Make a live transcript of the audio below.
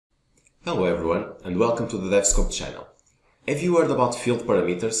Hello everyone and welcome to the DevScope channel. Have you heard about field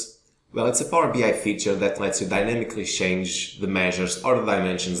parameters? Well, it's a Power BI feature that lets you dynamically change the measures or the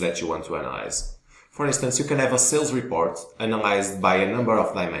dimensions that you want to analyze. For instance, you can have a sales report analyzed by a number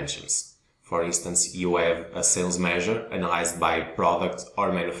of dimensions. For instance, you have a sales measure analyzed by product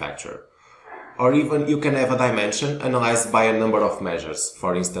or manufacturer. Or even you can have a dimension analyzed by a number of measures.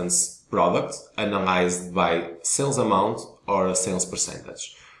 For instance, product analyzed by sales amount or a sales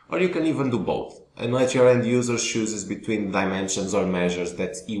percentage. Or you can even do both and let your end user choose between dimensions or measures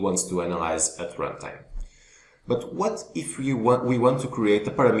that he wants to analyze at runtime. But what if we want to create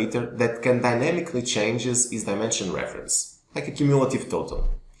a parameter that can dynamically change his dimension reference, like a cumulative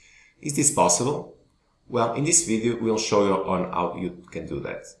total? Is this possible? Well, in this video we'll show you on how you can do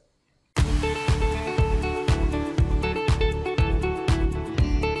that.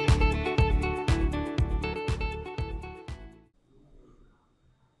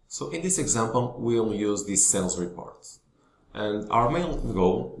 So in this example, we'll use this sales report. And our main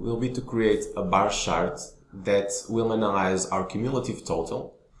goal will be to create a bar chart that will analyze our cumulative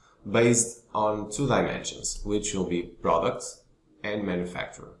total based on two dimensions, which will be product and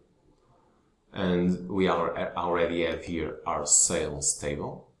manufacturer. And we already have here our sales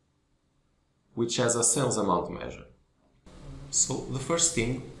table, which has a sales amount measure. So the first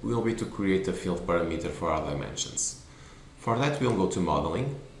thing will be to create a field parameter for our dimensions. For that, we'll go to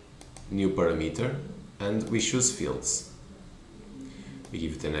modeling, new parameter, and we choose fields. We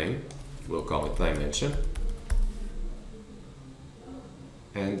give it a name, we'll call it dimension,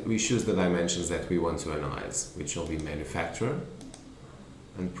 and we choose the dimensions that we want to analyze, which will be manufacturer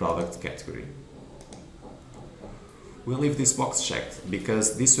and product category. We'll leave this box checked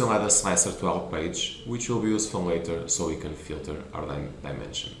because this will add a slicer to our page, which will be useful later so we can filter our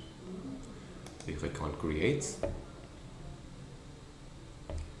dimension. We click on create.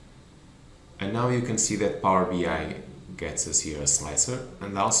 And now you can see that Power BI gets us here a slicer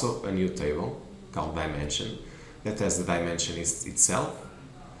and also a new table called dimension that has the dimension itself,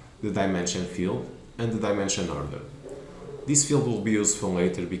 the dimension field, and the dimension order. This field will be useful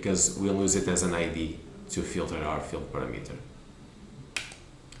later because we'll use it as an ID to filter our field parameter.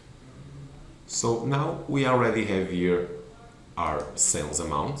 So now we already have here our sales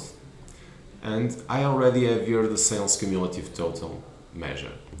amount, and I already have here the sales cumulative total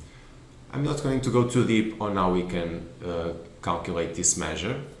measure. I'm not going to go too deep on how we can calculate this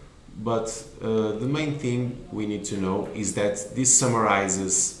measure, but the main thing we need to know is that this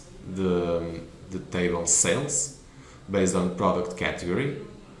summarizes the table sales based on product category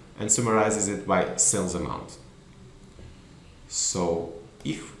and summarizes it by sales amount. So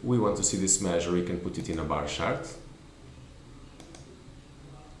if we want to see this measure, we can put it in a bar chart.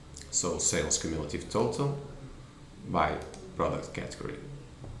 So sales cumulative total by product category.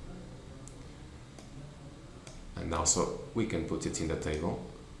 And also we can put it in the table,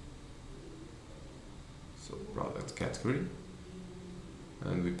 so product category,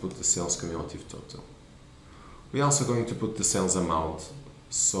 and we put the sales cumulative total. We're also going to put the sales amount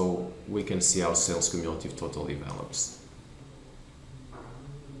so we can see how sales cumulative total develops.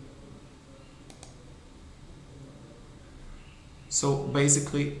 So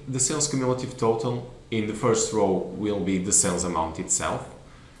basically the sales cumulative total in the first row will be the sales amount itself,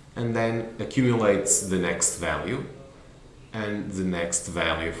 and then accumulates the next value and the next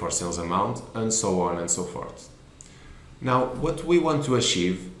value for sales amount, and so on and so forth. Now what we want to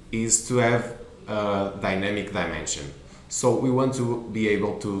achieve is to have a dynamic dimension. So we want to be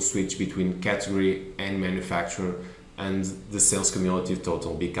able to switch between category and manufacturer and the sales cumulative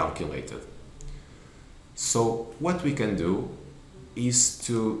total be calculated. So what we can do is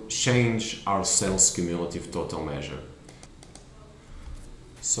to change our sales cumulative total measure.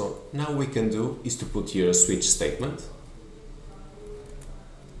 So now we can do is to put here a switch statement,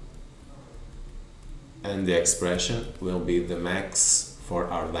 and the expression will be the max for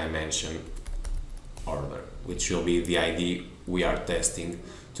our dimension order, which will be the ID we are testing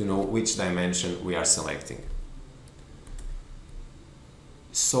to know which dimension we are selecting.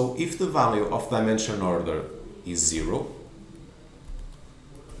 So if the value of dimension order is 0,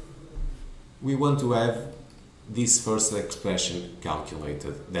 we want to have this first expression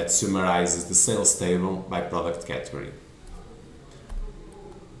calculated that summarizes the sales table by product category.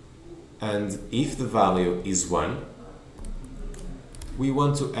 And if the value is 1, we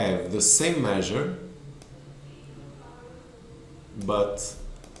want to have the same measure, but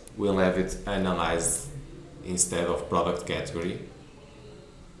we'll have it analyzed instead of product category.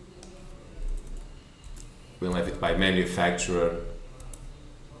 We'll have it by manufacturer.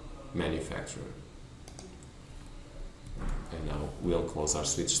 And now we'll close our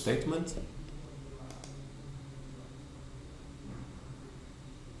switch statement.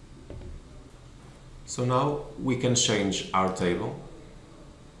 So now we can change our table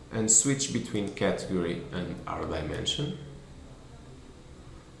and switch between category and our dimension,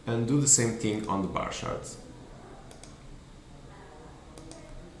 and do the same thing on the bar chart.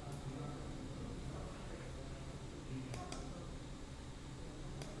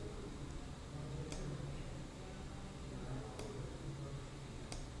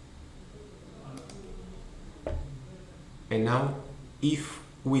 And now, if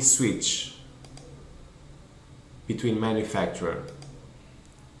we switch between manufacturer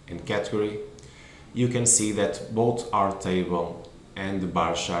and category, you can see that both our table and the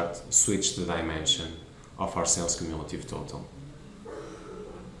bar chart switch the dimension of our sales cumulative total.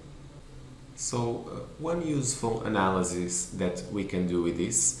 So one useful analysis that we can do with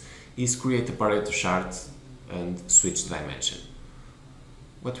this is create a Pareto chart and switch the dimension.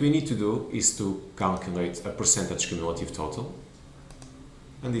 What we need to do is to calculate a percentage cumulative total,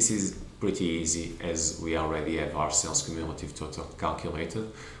 and this is pretty easy as we already have our sales cumulative total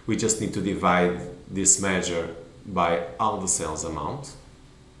calculated. We just need to divide this measure by all the sales amount.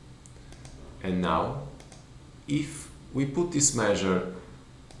 And now, if we put this measure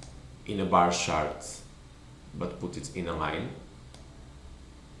in a bar chart, but put it in a line,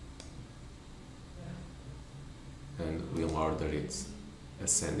 and we'll order it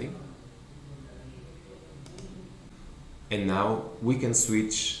ascending. And now we can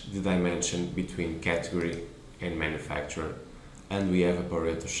switch the dimension between category and manufacturer, and we have a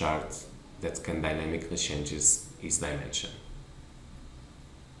Pareto chart that can dynamically change its dimension.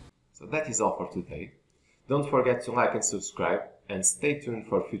 So that is all for today. Don't forget to like and subscribe, and stay tuned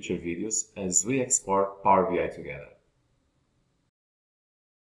for future videos as we explore Power BI together.